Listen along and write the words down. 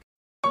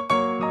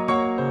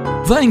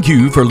Thank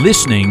you for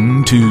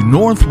listening to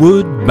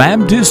Northwood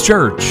Baptist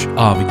Church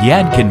of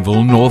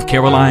Yadkinville, North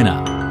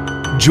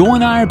Carolina.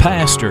 Join our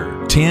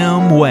pastor,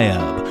 Tim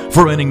Webb,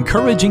 for an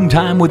encouraging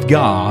time with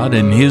God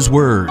and His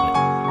Word.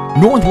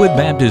 Northwood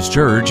Baptist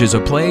Church is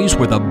a place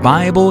where the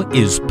Bible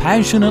is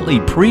passionately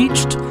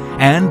preached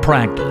and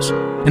practiced,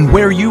 and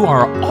where you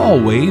are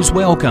always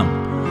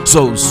welcome.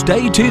 So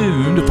stay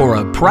tuned for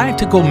a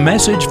practical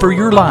message for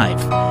your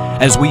life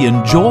as we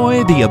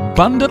enjoy the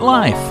abundant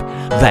life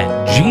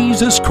that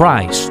Jesus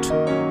Christ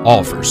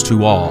offers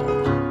to all.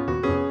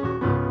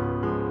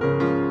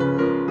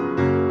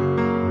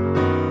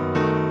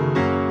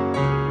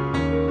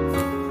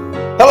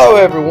 Hello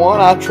everyone,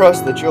 I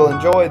trust that you'll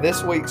enjoy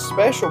this week's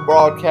special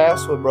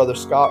broadcast with Brother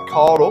Scott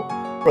Caudle.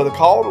 Brother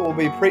Caudle will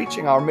be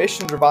preaching our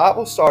Missions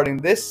Revival starting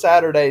this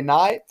Saturday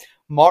night,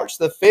 March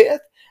the 5th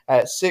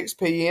at 6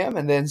 p.m.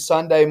 and then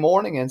Sunday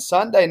morning and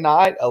Sunday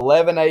night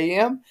 11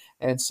 a.m.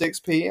 and 6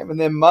 p.m. and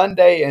then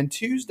Monday and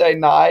Tuesday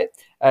night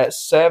at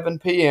 7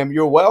 p.m.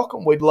 You're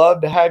welcome. We'd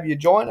love to have you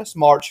join us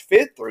March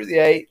 5th through the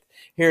 8th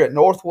here at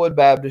Northwood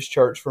Baptist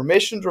Church for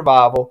Missions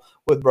Revival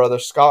with Brother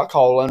Scott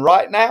Caudle. And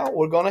right now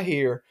we're going to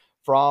hear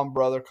from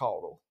Brother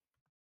Caudle.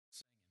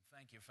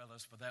 Thank you,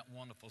 fellas, for that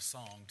wonderful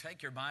song.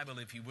 Take your Bible,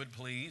 if you would,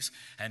 please,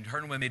 and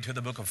turn with me to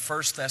the book of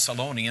 1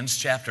 Thessalonians,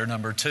 chapter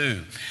number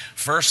 2.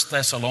 1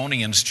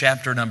 Thessalonians,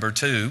 chapter number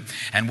 2.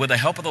 And with the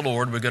help of the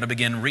Lord, we're going to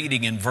begin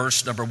reading in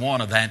verse number 1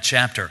 of that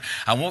chapter.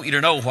 I want you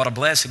to know what a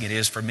blessing it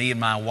is for me and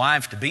my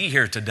wife to be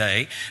here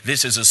today.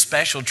 This is a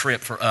special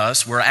trip for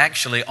us. We're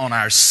actually on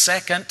our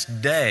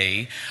second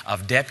day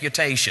of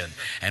deputation,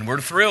 and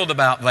we're thrilled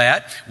about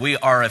that. We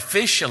are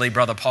officially,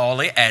 Brother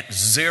Paulie, at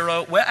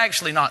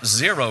not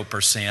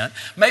 0%,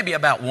 maybe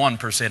about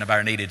 1% of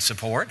our needed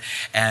support.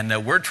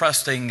 And we're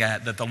trusting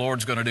that the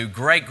Lord's going to do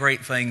great,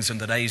 great things in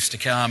the days to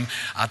come.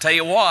 I'll tell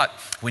you what,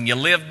 when you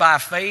live by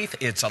faith,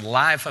 it's a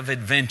life of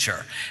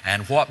adventure.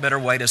 And what better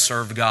way to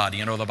serve God?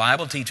 You know, the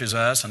Bible teaches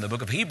us in the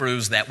book of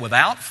Hebrews that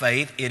without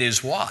faith, it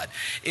is what?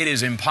 It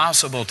is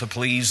impossible to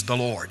please the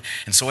Lord.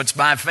 And so it's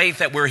by faith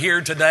that we're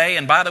here today.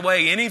 And by the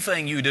way,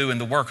 anything you do in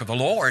the work of the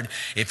Lord,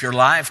 if your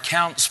life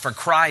counts for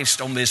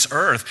Christ on this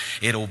earth,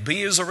 it'll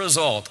be as a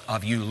result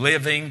of you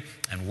living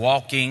and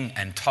walking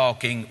and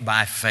talking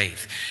by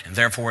faith. And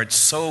therefore, it's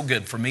so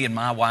good for me and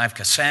my wife,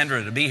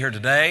 Cassandra, to be here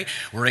today.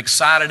 We're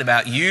excited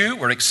about you.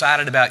 We're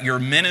excited about your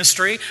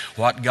ministry,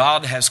 what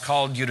God has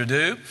called you to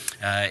do.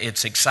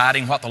 It's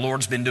exciting what the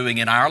Lord's been doing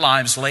in our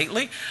lives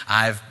lately.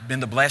 I've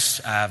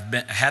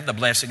had the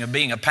blessing of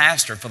being a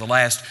pastor for the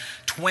last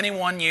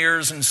 21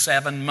 years and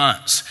 7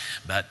 months.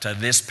 But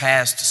this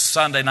past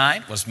Sunday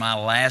night was my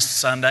last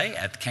Sunday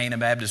at the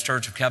Canaan Baptist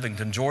Church of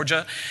Covington,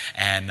 Georgia.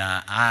 And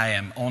I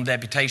am on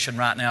deputation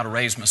right now to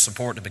raise my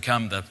support to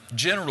become the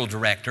General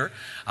Director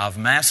of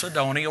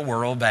Macedonia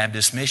World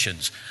Baptist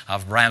Missions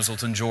of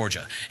Braselton,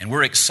 Georgia. And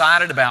we're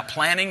excited about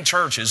planting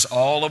churches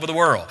all over the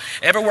world.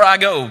 Everywhere I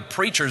go,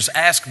 preachers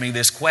ask me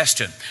this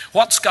question: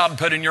 what's God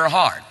put in your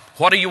heart?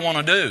 What do you want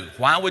to do?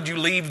 Why would you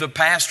leave the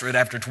pastorate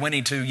after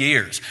 22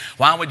 years?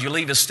 Why would you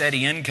leave a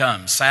steady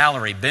income,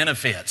 salary,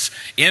 benefits,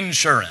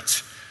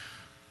 insurance?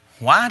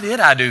 Why did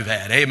I do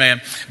that?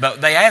 Amen.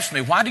 But they ask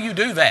me, why do you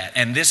do that?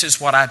 And this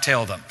is what I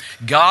tell them.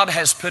 God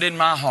has put in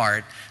my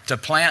heart to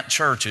plant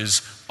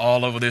churches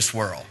all over this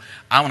world.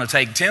 I want to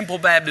take Temple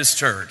Baptist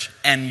Church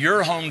and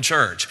your home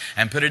church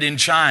and put it in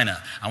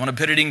China. I want to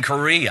put it in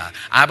Korea.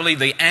 I believe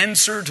the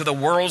answer to the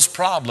world's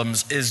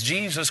problems is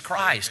Jesus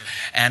Christ.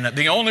 And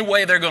the only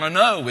way they're going to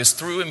know is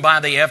through and by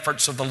the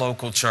efforts of the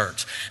local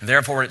church. And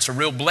therefore, it's a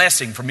real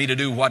blessing for me to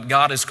do what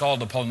God has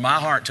called upon my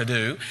heart to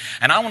do.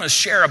 And I want to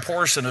share a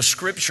portion of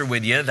Scripture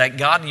with you that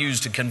God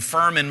used to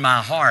confirm in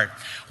my heart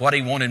what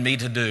He wanted me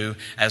to do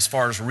as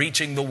far as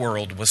reaching the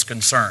world was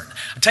concerned.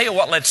 I'll tell you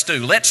what, let's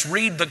do. Let's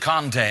read the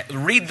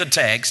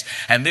text,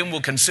 and then we'll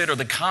consider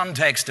the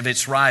context of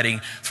its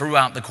writing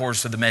throughout the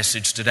course of the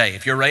message today.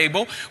 If you're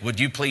able, would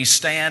you please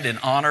stand in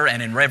honor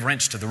and in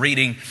reverence to the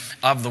reading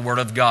of the Word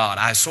of God.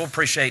 I so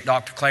appreciate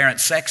Dr.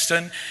 Clarence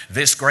Sexton,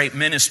 this great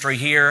ministry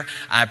here.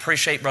 I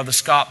appreciate Brother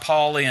Scott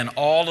Paulie and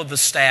all of the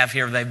staff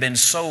here. They've been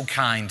so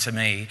kind to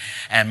me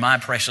and my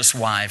precious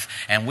wife,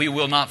 and we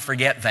will not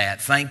forget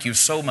that. Thank you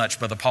so much,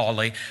 Brother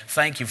Paulie.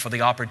 Thank you for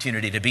the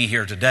opportunity to be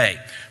here today.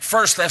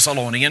 1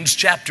 Thessalonians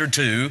chapter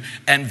 2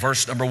 and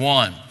verse number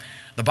 1.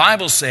 The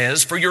Bible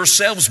says, "For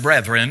yourselves,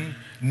 brethren,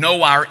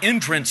 know our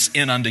entrance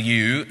in unto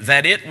you,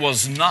 that it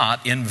was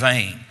not in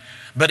vain.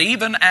 But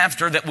even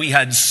after that we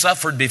had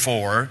suffered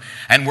before,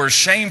 and were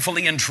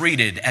shamefully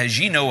entreated, as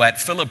ye know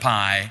at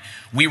Philippi,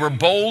 we were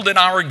bold in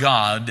our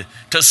God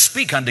to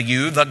speak unto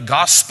you the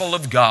gospel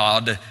of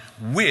God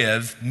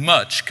with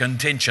much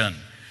contention.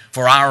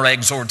 For our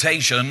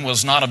exhortation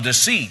was not of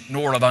deceit,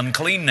 nor of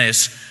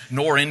uncleanness,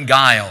 nor in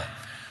guile.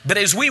 But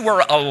as we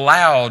were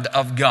allowed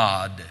of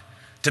God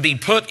to be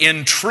put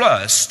in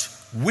trust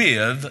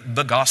with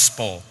the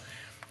gospel,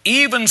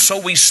 even so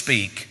we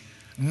speak,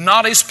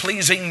 not as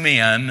pleasing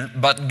men,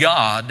 but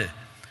God,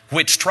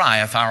 which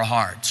trieth our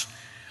hearts.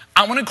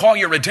 I want to call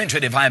your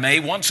attention, if I may,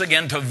 once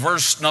again to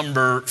verse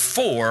number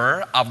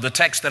 4 of the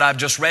text that I've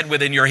just read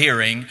within your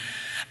hearing,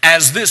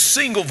 as this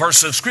single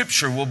verse of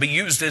Scripture will be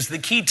used as the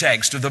key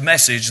text of the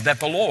message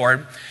that the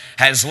Lord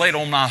has laid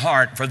on my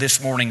heart for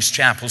this morning's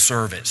chapel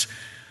service.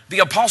 The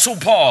Apostle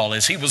Paul,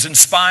 as he was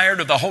inspired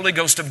of the Holy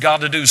Ghost of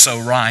God to do so,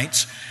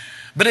 writes,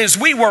 "But as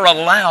we were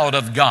allowed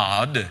of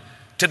God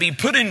to be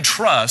put in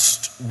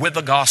trust with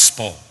the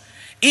gospel,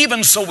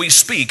 even so we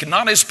speak,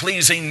 not as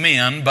pleasing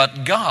men,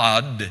 but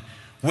God,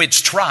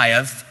 which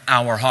trieth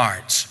our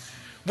hearts."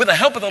 With the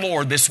help of the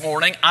Lord this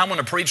morning, I want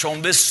to preach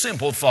on this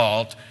simple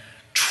thought: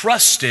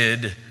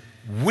 trusted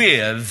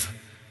with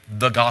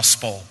the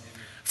gospel.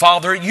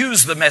 Father,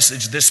 use the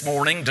message this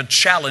morning to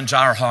challenge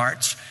our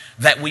hearts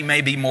that we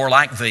may be more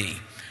like Thee.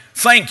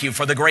 Thank You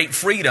for the great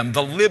freedom,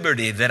 the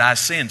liberty that I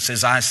sense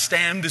as I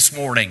stand this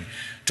morning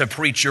to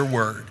preach Your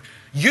word.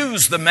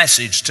 Use the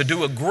message to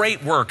do a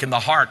great work in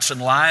the hearts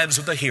and lives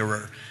of the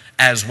hearer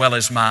as well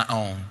as my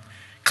own.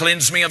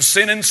 Cleanse me of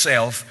sin and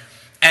self,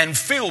 and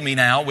fill me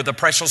now with the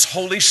precious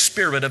Holy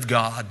Spirit of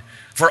God,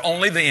 for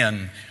only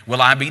then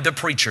will I be the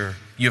preacher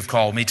You've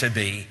called me to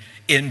be.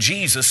 In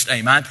Jesus'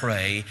 name I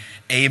pray,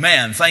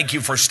 amen. Thank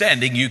you for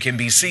standing. You can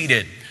be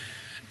seated.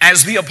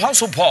 As the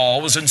Apostle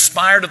Paul was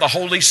inspired of the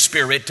Holy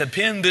Spirit to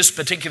pen this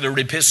particular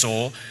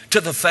epistle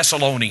to the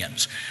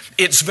Thessalonians,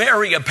 it's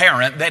very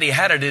apparent that he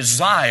had a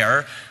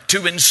desire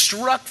to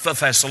instruct the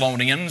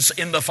Thessalonians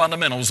in the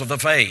fundamentals of the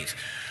faith.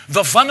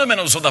 The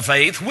fundamentals of the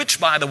faith, which,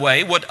 by the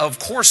way, would of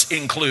course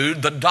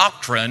include the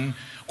doctrine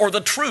or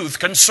the truth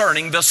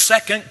concerning the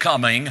second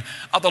coming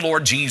of the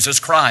Lord Jesus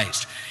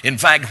Christ. In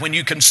fact, when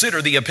you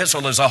consider the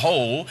epistle as a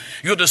whole,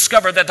 you'll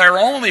discover that there are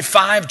only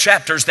 5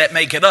 chapters that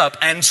make it up,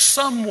 and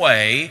some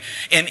way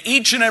in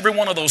each and every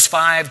one of those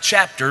 5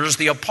 chapters,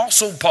 the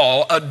Apostle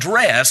Paul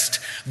addressed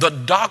the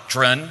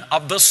doctrine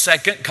of the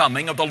second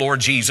coming of the Lord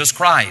Jesus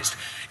Christ.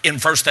 In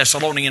 1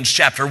 Thessalonians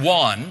chapter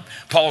 1,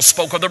 Paul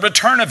spoke of the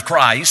return of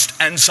Christ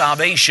and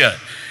salvation.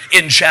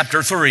 In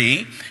chapter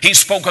 3, he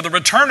spoke of the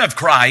return of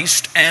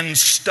Christ and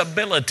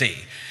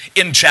stability.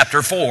 In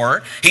chapter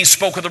 4, he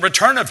spoke of the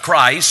return of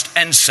Christ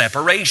and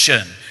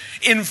separation.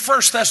 In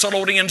 1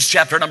 Thessalonians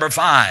chapter number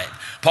 5,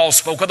 Paul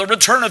spoke of the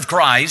return of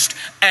Christ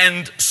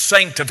and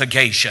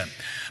sanctification.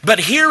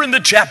 But here in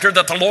the chapter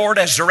that the Lord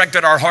has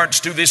directed our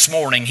hearts to this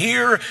morning,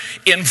 here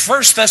in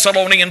 1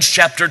 Thessalonians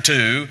chapter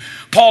 2,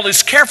 Paul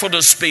is careful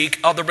to speak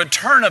of the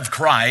return of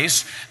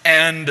Christ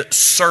and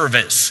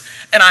service.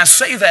 And I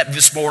say that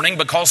this morning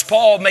because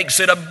Paul makes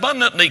it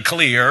abundantly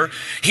clear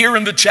here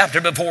in the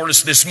chapter before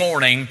us this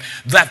morning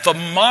that the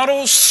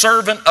model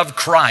servant of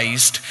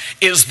Christ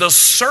is the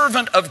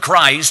servant of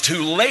Christ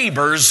who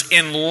labors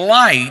in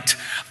light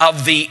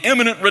of the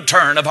imminent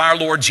return of our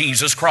Lord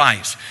Jesus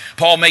Christ.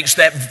 Paul makes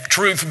that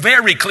truth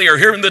very clear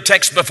here in the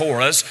text before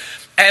us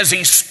as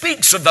he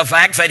speaks of the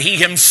fact that he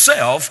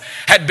himself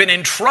had been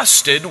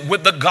entrusted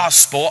with the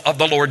gospel of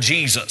the Lord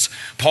Jesus.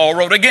 Paul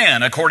wrote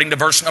again, according to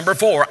verse number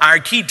 4, our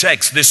key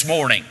text this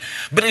morning,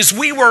 "But as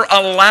we were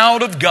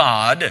allowed of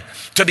God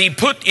to be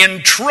put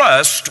in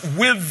trust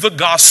with the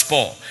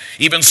gospel,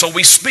 even so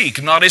we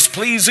speak, not as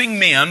pleasing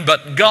men,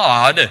 but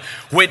God,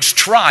 which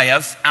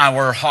trieth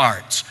our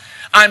hearts."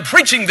 I'm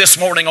preaching this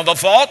morning on the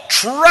thought,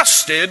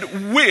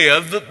 trusted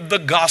with the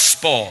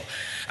gospel.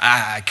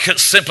 I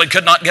simply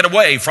could not get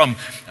away from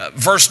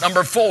verse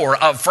number 4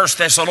 of 1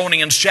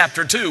 Thessalonians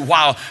chapter 2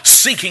 while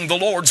seeking the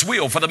Lord's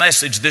will for the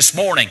message this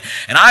morning.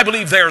 And I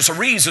believe there's a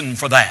reason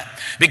for that.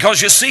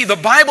 Because you see, the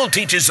Bible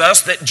teaches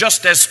us that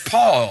just as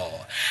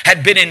Paul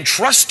had been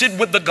entrusted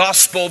with the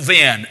gospel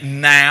then,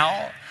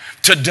 now,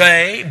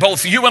 today,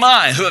 both you and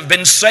I who have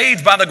been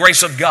saved by the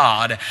grace of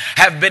God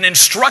have been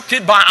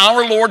instructed by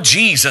our Lord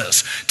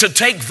Jesus to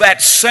take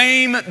that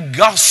same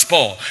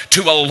gospel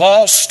to a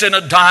lost and a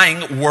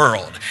dying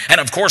world.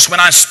 And of course, when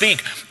I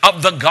speak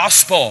of the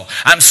gospel,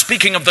 I'm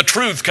speaking of the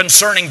truth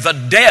concerning the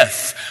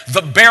death,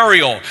 the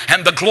burial,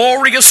 and the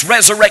glorious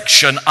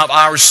resurrection of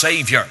our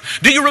Savior.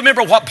 Do you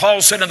remember what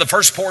Paul said in the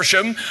first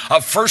portion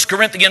of 1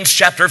 Corinthians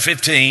chapter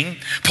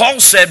 15? Paul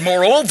said,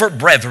 "Moreover,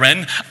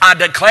 brethren, I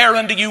declare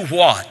unto you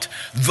what?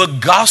 The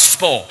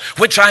gospel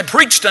which I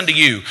preached unto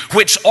you,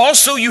 which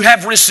also you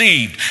have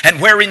received, and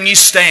wherein ye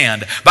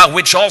stand, by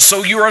which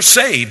also you are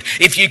saved,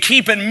 if ye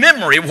keep in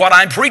memory what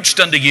I preached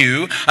unto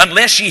you,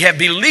 unless ye have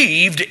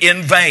believed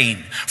in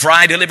vain. For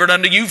I delivered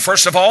unto you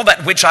first of all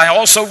that which I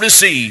also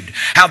received,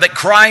 how that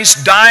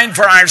Christ died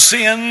for our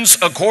sins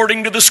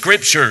according to the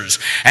Scriptures,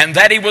 and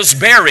that he was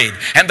buried,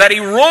 and that he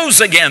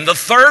rose again the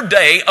third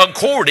day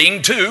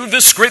according to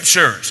the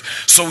Scriptures."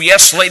 So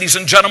yes, ladies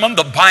and gentlemen,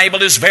 the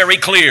Bible is very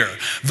clear.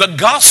 The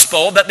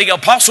gospel that the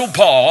Apostle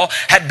Paul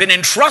had been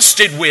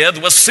entrusted with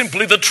was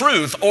simply the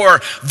truth,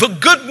 or the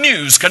good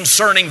news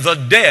concerning the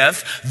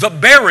death, the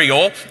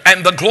burial,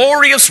 and the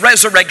glorious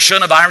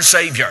resurrection of our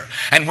Savior.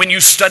 And when you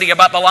study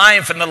about the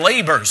life and the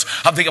labors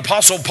of the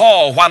Apostle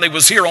Paul while he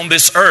was here on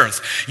this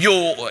earth, you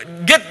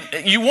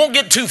won't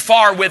get too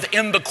far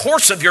within the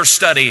course of your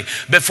study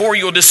before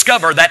you'll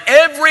discover that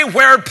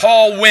everywhere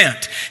Paul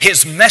went,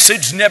 his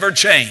message never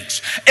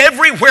changed.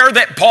 Everywhere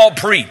that Paul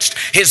preached,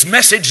 his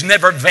message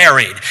never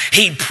varied.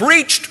 He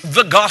preached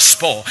the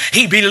gospel.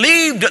 He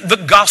believed the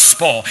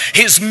gospel.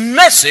 His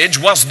message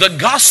was the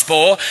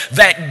gospel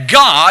that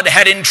God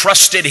had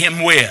entrusted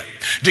him with.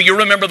 Do you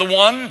remember the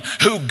one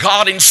who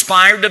God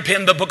inspired to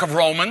pen the book of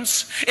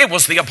Romans? It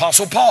was the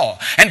Apostle Paul.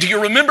 And do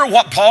you remember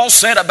what Paul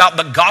said about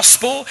the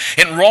gospel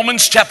in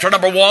Romans chapter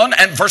number 1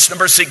 and verse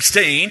number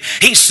 16?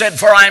 He said,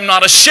 "For I am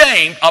not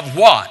ashamed of"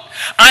 what?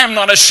 "I am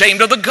not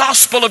ashamed of the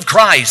gospel of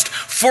Christ.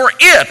 For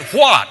it,"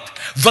 what?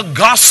 "The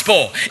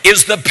gospel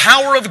is the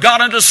power of God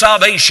unto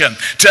salvation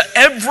to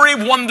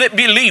everyone that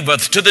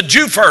believeth, to the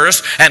Jew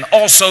first, and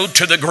also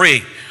to the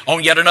Greek."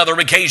 On yet another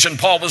occasion,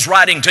 Paul was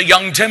writing to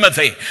young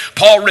Timothy.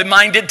 Paul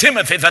reminded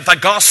Timothy that the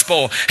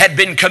gospel had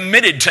been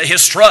committed to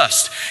his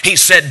trust. He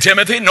said,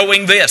 "Timothy,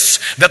 knowing this,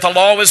 that the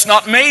law is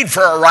not made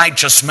for a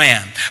righteous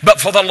man, but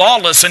for the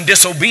lawless and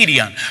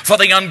disobedient, for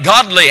the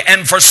ungodly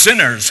and for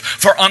sinners,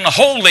 for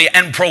unholy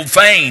and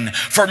profane,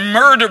 for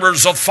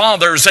murderers of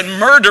fathers and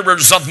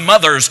murderers of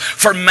mothers,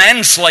 for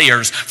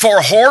manslayers,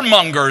 for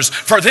whoremongers,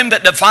 for them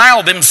that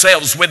defile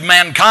themselves with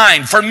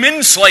mankind, for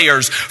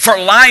menslayers, for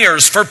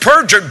liars, for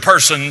perjured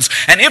persons,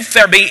 and if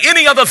there be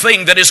any other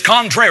thing that is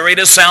contrary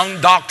to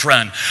sound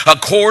doctrine,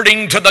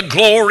 according to the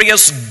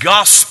glorious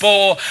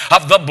gospel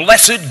of the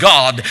blessed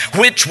God,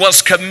 which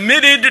was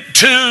committed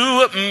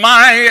to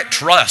my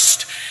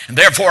trust." And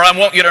therefore, I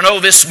want you to know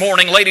this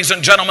morning, ladies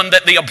and gentlemen,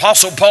 that the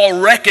Apostle Paul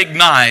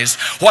recognized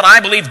what I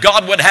believe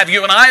God would have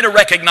you and I to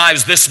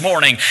recognize this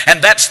morning,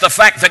 and that's the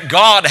fact that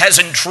God has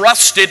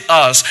entrusted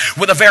us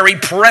with a very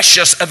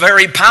precious, a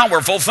very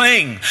powerful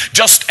thing.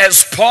 Just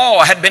as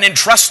Paul had been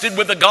entrusted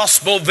with the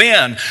gospel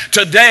then,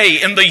 today,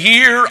 in the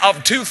year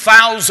of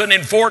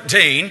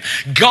 2014,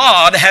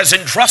 God has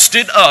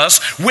entrusted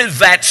us with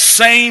that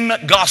same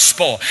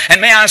gospel.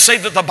 And may I say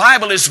that the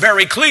Bible is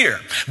very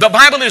clear. The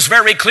Bible is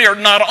very clear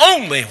not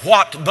only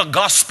what the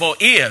gospel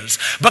is,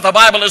 but the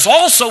Bible is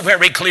also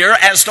very clear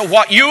as to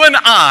what you and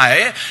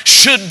I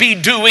should be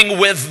doing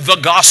with the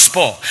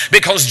gospel.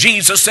 Because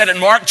Jesus said in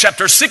Mark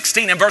chapter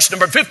 16 and verse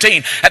number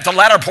 15, at the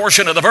latter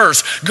portion of the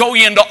verse, "Go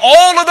ye into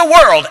all of the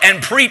world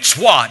and preach"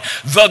 what?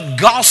 The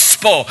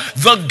gospel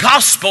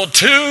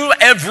to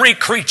every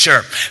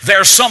creature.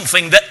 There's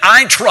something that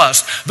I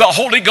trust the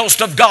Holy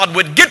Ghost of God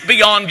would get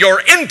beyond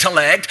your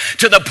intellect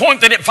to the point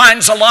that it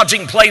finds a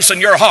lodging place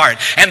in your heart.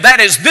 And that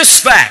is this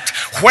fact: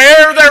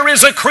 where there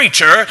is a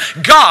creature,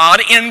 God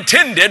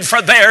intended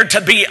for there to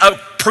be a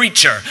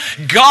preacher.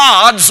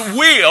 God's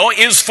will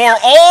is for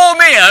all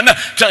men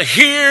to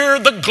hear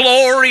the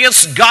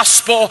glorious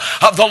gospel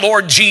of the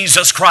Lord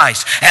Jesus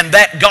Christ. And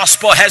that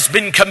gospel has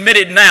been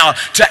committed now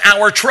to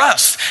our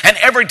trust. And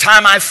every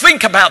time I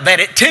think about that,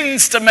 it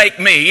tends to make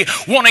me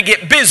want to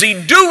get busy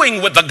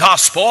doing with the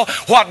gospel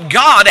what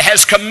God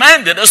has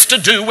commanded us to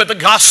do with the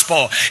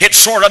gospel. It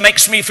sort of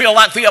makes me feel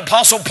like the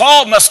Apostle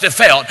Paul must have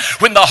felt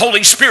when the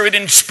Holy Spirit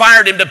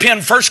inspired him to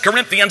pen 1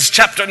 Corinthians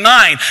chapter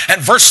 9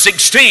 and verse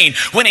 16,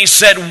 when he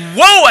said,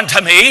 "Woe unto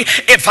me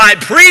if I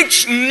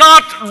preach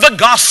not the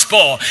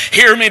gospel."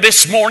 Hear me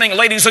this morning,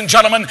 ladies and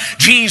gentlemen.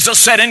 Jesus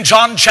said in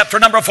John chapter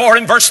number 4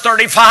 and verse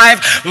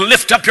 35,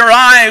 "Lift up your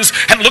eyes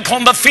and look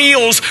on the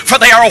fields, for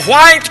they are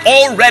white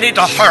already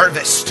to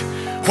harvest."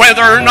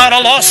 Whether or not a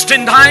lost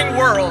and dying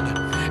world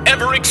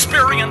ever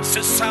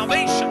experiences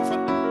salvation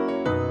from...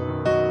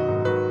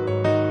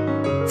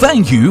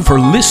 Thank you for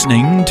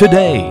listening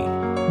today.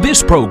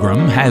 This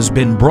program has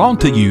been brought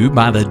to you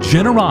by the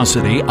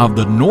generosity of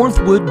the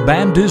Northwood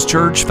Baptist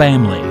Church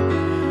family.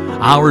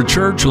 Our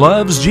church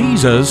loves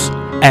Jesus,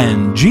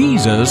 and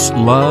Jesus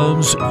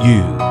loves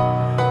you.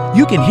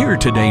 You can hear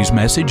today's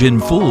message in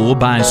full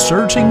by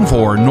searching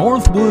for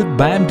Northwood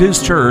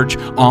Baptist Church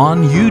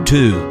on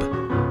YouTube.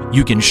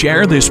 You can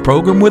share this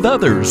program with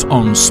others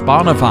on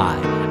Spotify,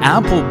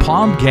 Apple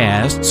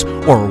Podcasts,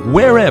 or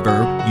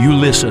wherever you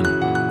listen.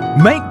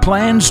 Make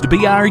plans to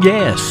be our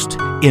guest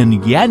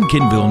in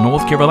Yadkinville,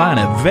 North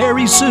Carolina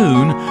very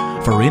soon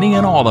for any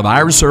and all of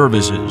our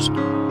services.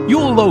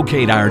 You'll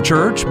locate our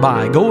church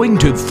by going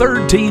to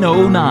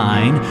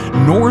 1309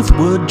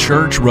 Northwood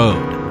Church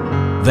Road.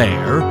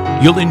 There,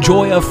 you'll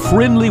enjoy a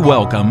friendly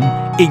welcome,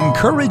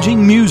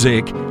 encouraging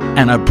music,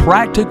 and a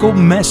practical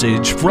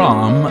message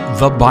from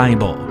the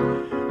Bible.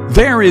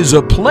 There is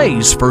a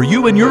place for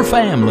you and your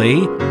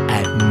family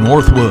at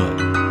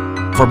Northwood.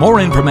 For more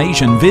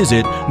information,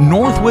 visit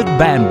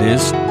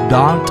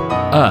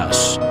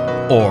northwoodbaptist.us,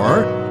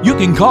 or you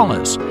can call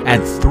us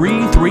at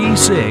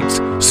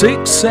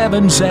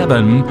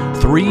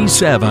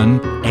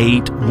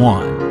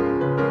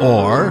 336-677-3781,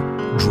 or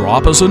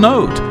drop us a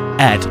note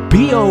at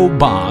P.O.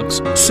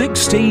 Box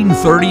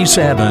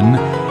 1637,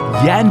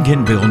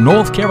 Yadkinville,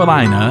 North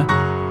Carolina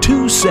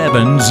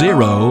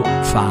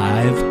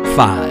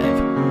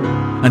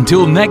 27055.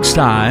 Until next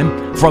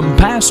time, from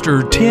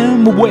Pastor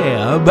Tim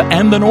Webb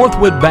and the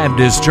Northwood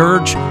Baptist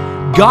Church,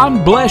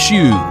 God bless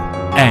you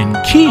and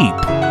keep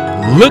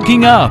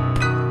looking up.